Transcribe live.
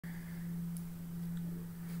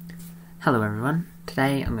Hello everyone,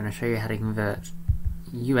 today I'm going to show you how to convert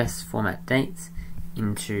US format dates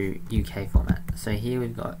into UK format. So here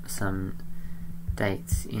we've got some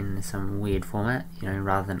dates in some weird format,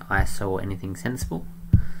 rather than ISO or anything sensible.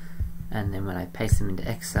 And then when I paste them into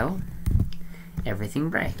Excel,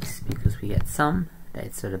 everything breaks because we get some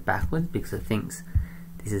dates that are backwards because it thinks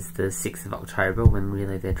this is the 6th of October when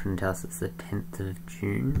really they're trying to tell us it's the 10th of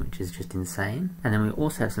June, which is just insane. And then we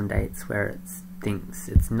also have some dates where it thinks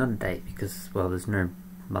it's not a date because, well, there's no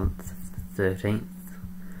month of the 13th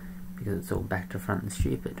because it's all back to front and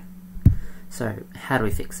stupid. So how do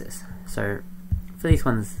we fix this? So for these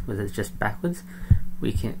ones where it's just backwards,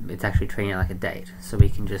 it's actually treating it like a date. So we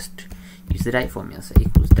can just use the date formula, so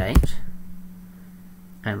equals date,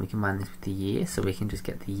 and we combine this with the year, so we can just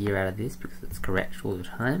get the year out of this because it's correct all the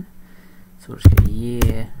time. So we'll just get a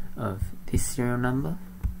year of this serial number,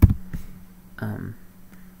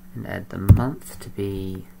 and add the month to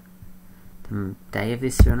be the day of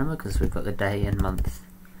this serial number because we've got the day and month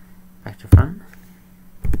back to front.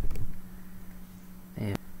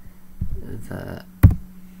 The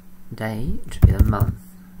day to be the month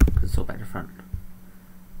because it's all back to front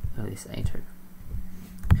of this A2.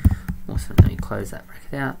 Awesome, then we close that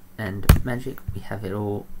bracket out, and magic, we have it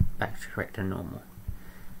all back to correct and normal.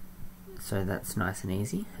 So that's nice and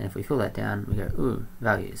easy, and if we fill that down, we go, ooh,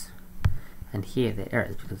 values. And here they're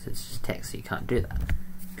errors because it's just text, so you can't do that.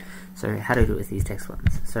 So how do we do it with these text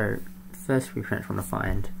ones? So first we pretty much want to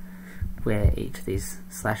find where each of these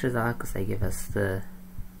slashes are because they give us the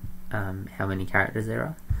how many characters there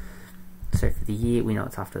are. So for the year, we know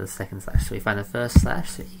it's after the second slash, so we find the first slash,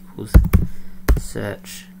 so equals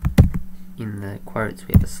search. In the quotes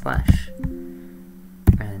we have a slash,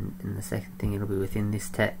 and in the second thing it'll be within this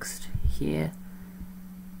text here,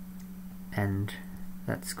 and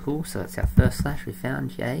that's cool. So that's our first slash we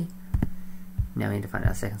found, yay. Now we need to find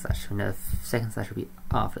our second slash. So we know the second slash will be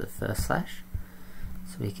after the first slash,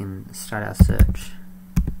 so we can start our search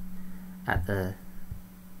at the,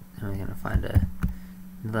 and we're going to find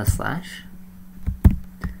another slash,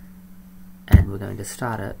 and we're going to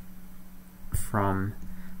start it from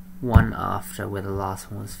one after where the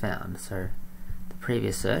last one was found. So the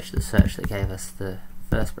previous search, the search that gave us the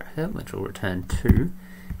first bracket, which will return 2 in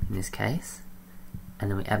this case,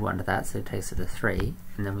 and then we add 1 to that, so it takes it to 3,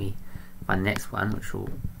 and then we find the next one, which will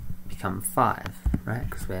become 5, right?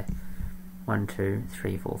 Because we're 1, 2,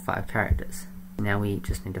 3, 4, 5 characters. Now we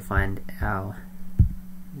just need to find our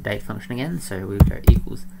date function again, so we go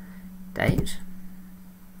equals date,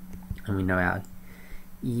 and we know our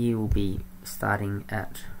year will be starting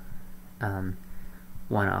at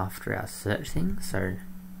one after our search thing, so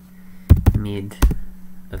mid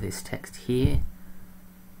of this text here.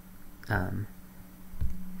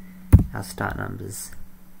 Our start number's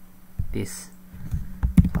this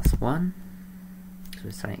plus 1, so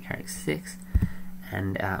we're starting at character 6,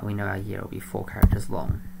 and we know our year will be 4 characters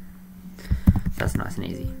long. That's nice and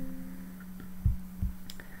easy.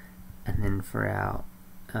 And then for our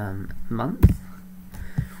month,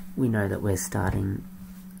 we know that we're starting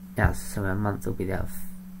out, so our month will be our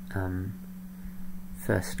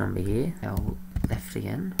first number here, our left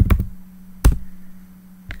again,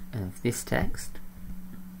 of this text,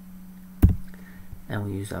 and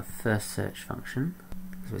we'll use our first search function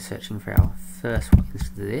because we're searching for our first one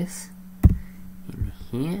instead of this in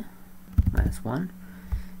here, -1.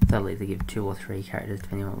 That'll either give 2 or 3 characters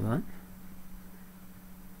depending on what we want.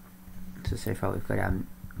 So far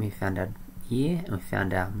we found our year and we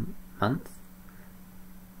found our month.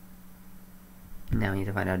 Now we need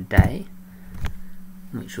to find our day,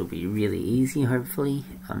 which will be really easy hopefully.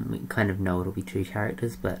 We kind of know it'll be 2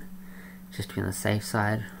 characters, but just to be on the safe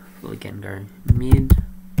side, we'll again go mid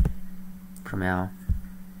from our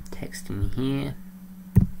text in here.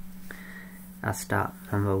 Our start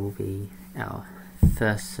number will be our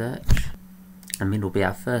first search, and mid will be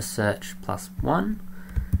our first search plus 1,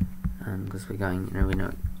 because we're going, we know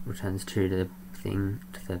it returns 2 to the thing,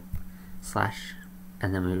 to the slash,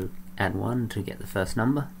 and then we add 1 to get the first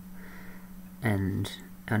number, and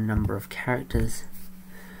our number of characters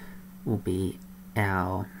will be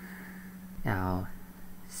our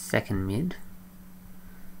second mid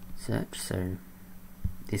search, so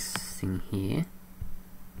this thing here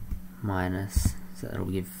minus, so that'll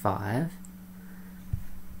give 5,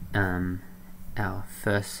 our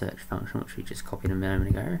first search function, which we just copied a moment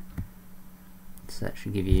ago, so that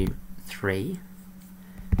should give you 3,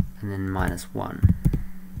 and then -1,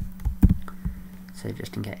 so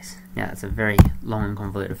just in case. Now it's a very long and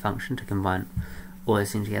convoluted function to combine all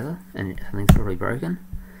those things together, and something's probably broken,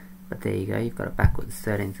 but there you go, you've got it backwards,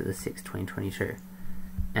 13th of the 6th, 2022.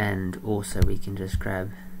 And also we can just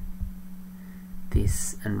grab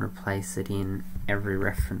this and replace it in every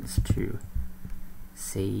reference to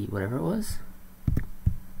C whatever it was.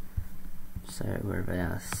 So wherever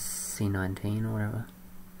our C19 or whatever,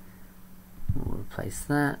 we'll replace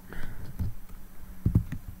that,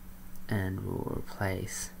 and we'll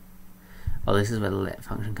replace, oh, this is where the let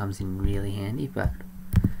function comes in really handy, but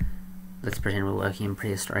let's pretend we're working in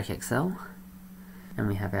prehistoric Excel, and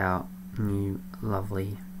we have our new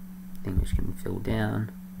lovely thing which can fill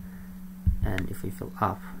down, and if we fill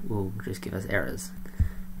up, will just give us errors.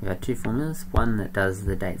 We've got two formulas, one that does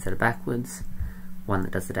the dates that are backwards, one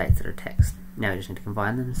that does the dates that are text. Now we just need to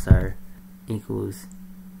combine them, so equals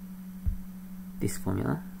this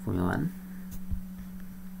formula, formula 1,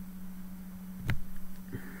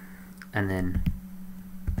 and then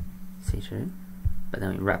C2, but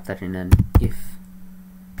then we wrap that in an if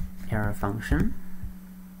error function,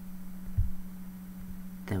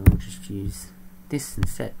 then we'll just use this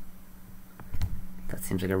instead. That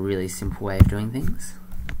seems like a really simple way of doing things.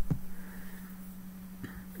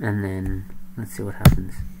 And then let's see what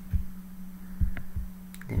happens.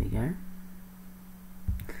 There we go.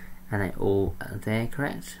 And they all are there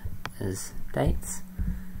correct as dates.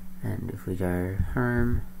 And if we go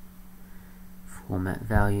home, format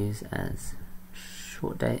values as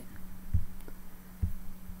short date,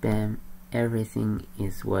 bam, everything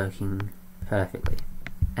is working perfectly.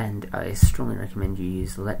 And I strongly recommend you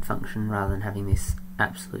use the let function rather than having this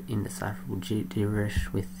absolute indecipherable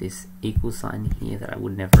gibberish with this equal sign here that I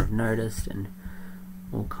would never have noticed, and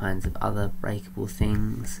all kinds of other breakable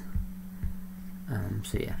things.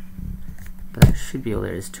 So yeah, but that should be all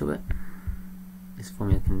there is to it. This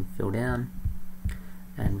formula can fill down,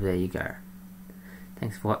 and there you go.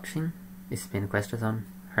 Thanks for watching. This has been a Questathon.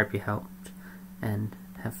 Hope you helped, and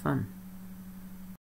have fun.